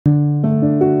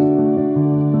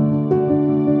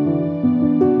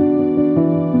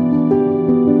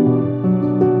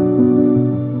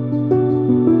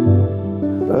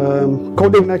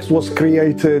Koding Next was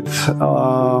created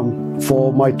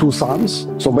for my two sons.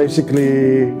 So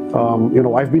basically,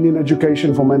 I've been in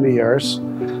education for many years.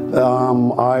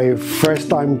 I first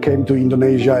time came to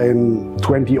Indonesia in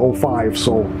 2005,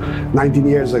 so 19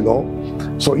 years ago.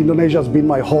 So Indonesia has been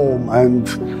my home, and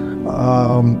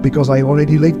because I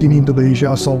already lived in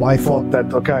Indonesia, so I thought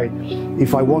that, okay,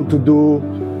 if I want to do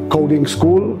coding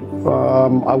school,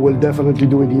 I will definitely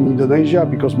do it in Indonesia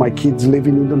because my kids live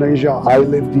in Indonesia, I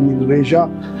lived in Indonesia.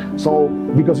 So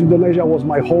because Indonesia was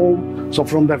my home, so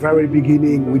from the very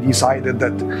beginning we decided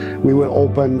that we will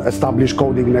establish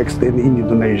Koding Next in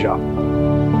Indonesia.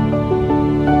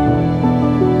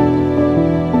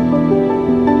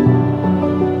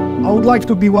 I would like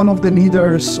to be one of the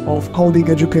leaders of coding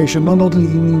education, not only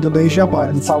in Indonesia, but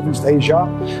in Southeast Asia.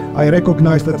 I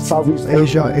recognize that Southeast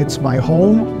Asia, it's my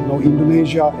home.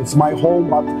 Indonesia, it's my home,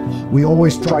 but we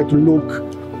always try to look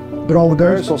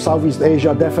broader. So Southeast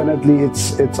Asia, definitely,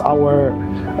 it's our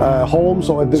home.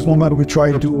 So at this moment, we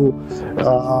try to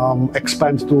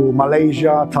expand to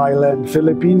Malaysia, Thailand,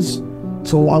 Philippines.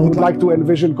 So I would like to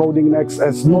envision Koding Next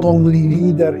as not only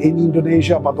leader in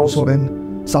Indonesia, but also in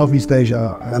Southeast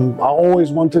Asia. And I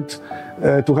always wanted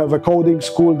to have a coding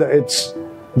school that it's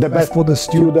the best for the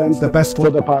students, the best for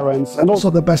the parents, and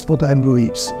also the best for the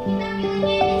employees.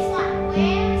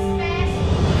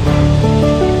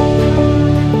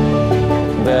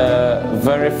 The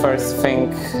very first thing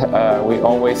we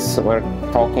always were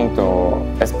talking to,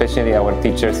 especially our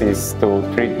teachers, is to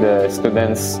treat the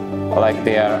students like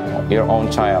they are your own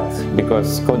child,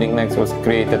 because Koding Next was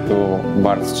created to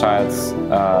birth child.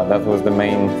 That was the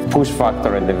main push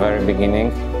factor at the very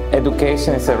beginning.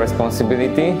 Education is a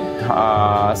responsibility,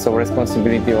 so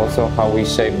responsibility also how we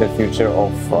shape the future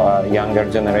of younger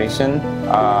generation.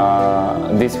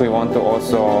 This we want to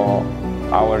also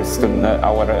our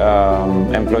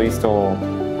employees to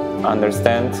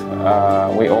understand.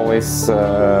 We always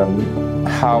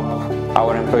help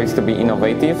our employees to be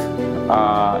innovative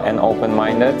and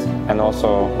open-minded and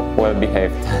also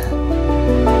well-behaved.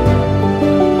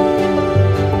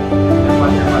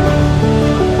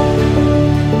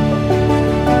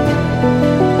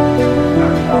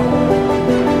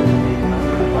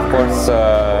 Of course,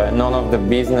 none of the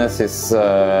business is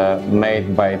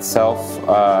made by itself,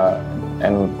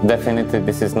 and definitely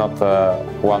this is not a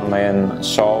one-man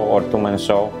show or two-man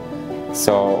show.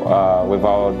 So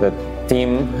without the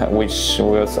team, which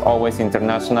was always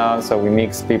international, so we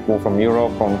mix people from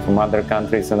Europe, from other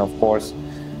countries, and of course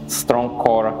strong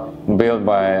core built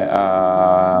by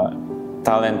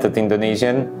talented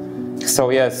Indonesian. So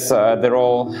yes, the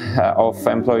role of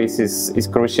employees is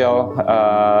crucial.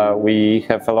 We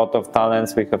have a lot of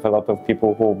talents, we have a lot of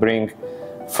people who bring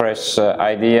fresh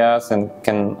ideas and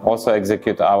can also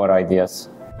execute our ideas.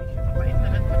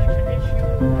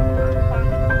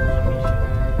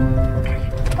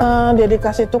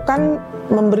 Dedikasi itu kan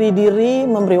memberi diri,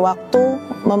 memberi waktu,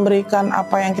 memberikan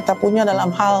apa yang kita punya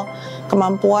dalam hal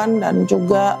kemampuan dan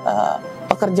juga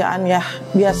pekerjaan ya.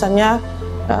 Biasanya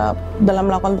dalam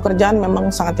melakukan pekerjaan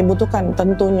memang sangat dibutuhkan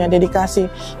tentunya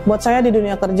dedikasi. Buat saya di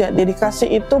dunia kerja,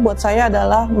 dedikasi itu buat saya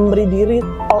adalah memberi diri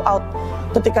all out.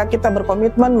 Ketika kita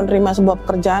berkomitmen menerima sebuah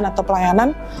pekerjaan atau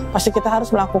pelayanan, pasti kita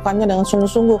harus melakukannya dengan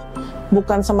sungguh-sungguh.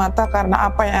 Bukan semata karena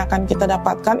apa yang akan kita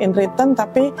dapatkan in return,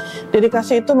 tapi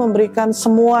dedikasi itu memberikan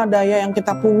semua daya yang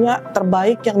kita punya,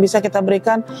 terbaik yang bisa kita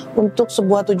berikan untuk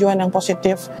sebuah tujuan yang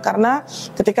positif. Karena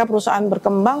ketika perusahaan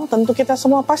berkembang, tentu kita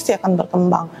semua pasti akan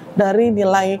berkembang dari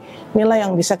nilai-nilai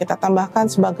yang bisa kita tambahkan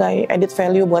sebagai added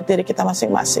value buat diri kita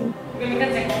masing-masing.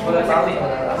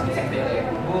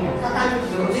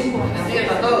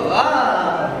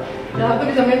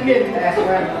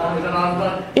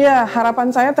 Iya, harapan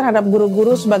saya terhadap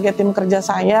guru-guru sebagai tim kerja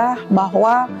saya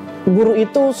bahwa guru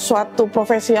itu suatu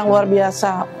profesi yang luar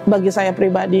biasa bagi saya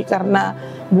pribadi, karena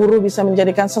guru bisa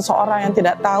menjadikan seseorang yang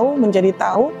tidak tahu menjadi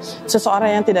tahu,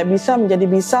 seseorang yang tidak bisa menjadi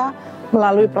bisa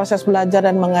melalui proses belajar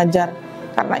dan mengajar.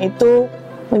 Karena itu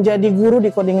menjadi guru di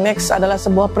Koding Next adalah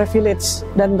sebuah privilege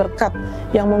dan berkat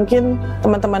yang mungkin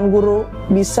teman-teman guru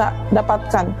bisa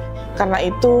dapatkan. Karena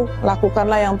itu,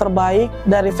 lakukanlah yang terbaik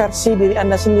dari versi diri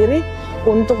Anda sendiri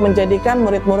untuk menjadikan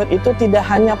murid-murid itu tidak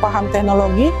hanya paham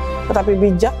teknologi, tetapi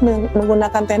bijak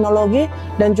menggunakan teknologi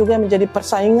dan juga menjadi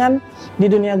persaingan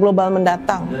di dunia global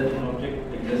mendatang.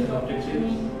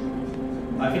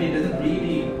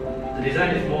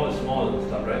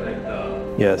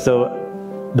 Yeah, so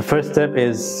the first step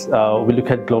is we look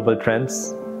at global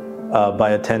trends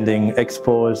by attending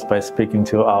expos, by speaking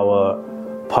to our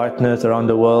partners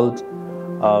around the world,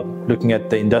 looking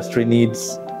at the industry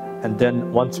needs, and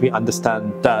then once we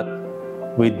understand that,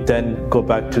 we then go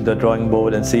back to the drawing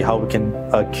board and see how we can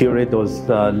curate those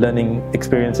learning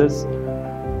experiences.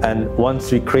 And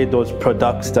once we create those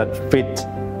products that fit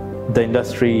the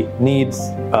industry needs,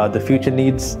 the future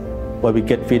needs, where we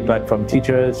get feedback from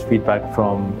teachers, feedback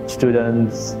from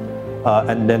students,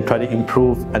 and then try to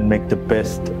improve and make the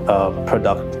best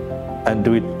product and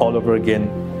do it all over again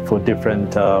for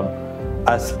different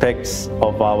aspects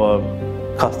of our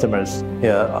customers.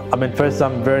 Yeah, I mean, first,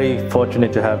 I'm very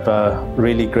fortunate to have a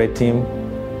really great team.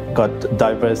 Got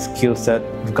diverse skill set.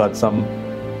 We've got some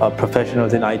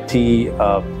professionals in IT,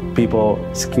 people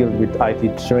skilled with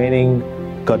IT training.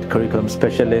 Got curriculum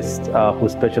specialists who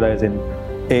specialize in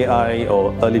AI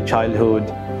or early childhood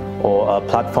or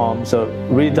platform. So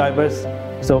really diverse.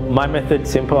 So my method's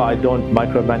simple. I don't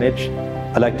micromanage.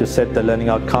 I like to set the learning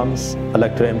outcomes. I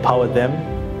like to empower them,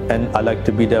 and I like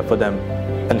to be there for them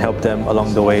and help them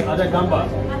along the way.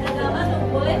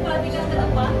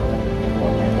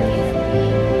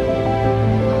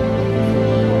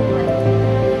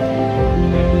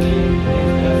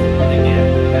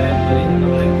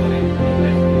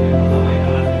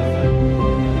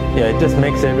 Yeah, it just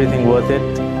makes everything worth it.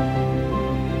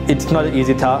 It's not an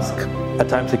easy task. At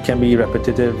times it can be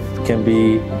repetitive, can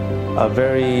be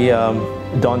very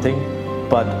daunting,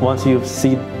 but once you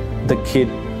see the kid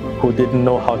who didn't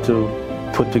know how to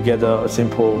put together a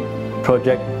simple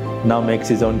project, now makes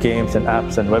his own games and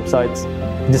apps and websites,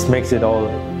 it just makes it all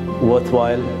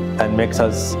worthwhile and makes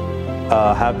us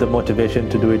have the motivation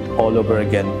to do it all over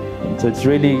again. So it's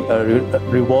really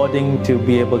rewarding to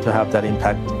be able to have that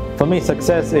impact. For me,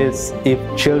 success is if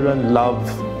children love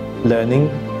learning,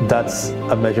 that's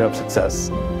a measure of success.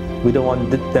 We don't want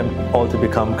them all to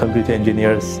become computer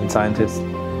engineers and scientists,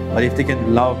 but if they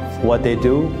can love what they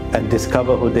do and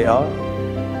discover who they are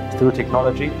through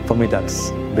technology, for me that's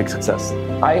a big success.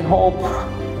 I hope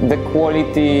the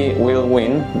quality will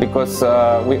win, because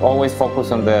we always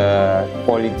focus on the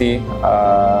quality.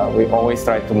 We always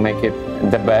try to make it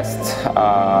the best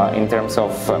in terms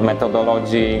of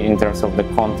methodology, in terms of the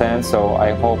content. So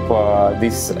I hope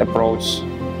this approach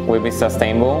will be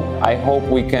sustainable. I hope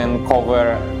we can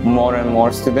cover more and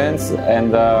more students,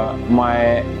 and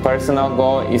my personal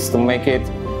goal is to make it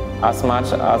as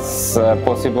much as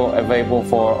possible available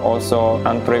for also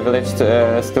unprivileged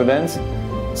students.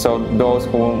 So those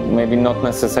who maybe not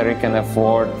necessarily can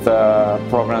afford the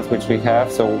programs which we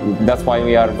have. So that's why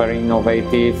we are very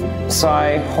innovative. So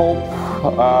I hope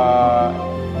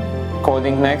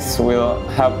Koding Next will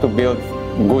help to build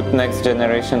good next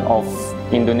generation of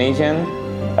Indonesian.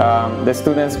 The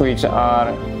students which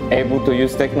are able to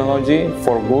use technology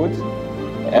for good,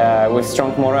 with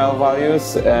strong moral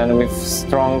values and with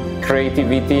strong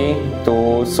creativity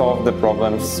to solve the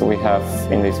problems we have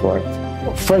in this world.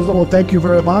 First of all, thank you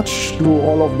very much to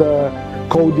all of the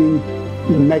Koding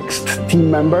Next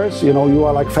team members. You know, you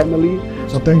are like family.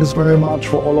 So thank you very much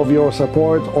For all of your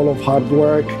support, all of hard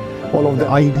work, all of the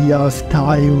ideas,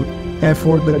 time,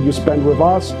 effort that you spend with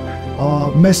us.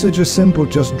 Message is simple,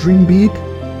 just dream big.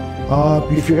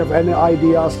 If you have any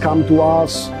ideas, come to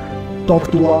us,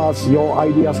 talk to us. Your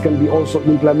ideas can be also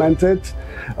implemented,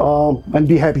 and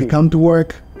be happy. Come to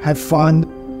work, have fun.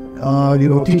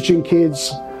 Teaching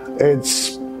kids,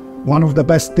 it's one of the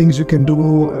best things you can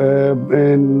do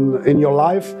in your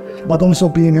life. But also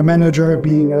being a manager,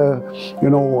 being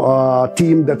a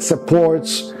team that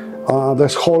supports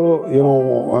this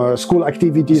whole school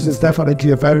activities is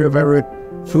definitely a very, very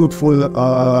fruitful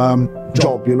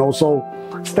job. So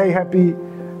stay happy,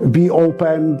 be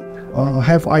open,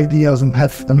 have ideas, and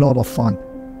have a lot of fun.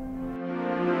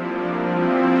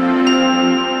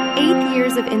 8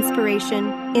 years of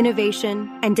inspiration, innovation,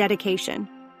 and dedication.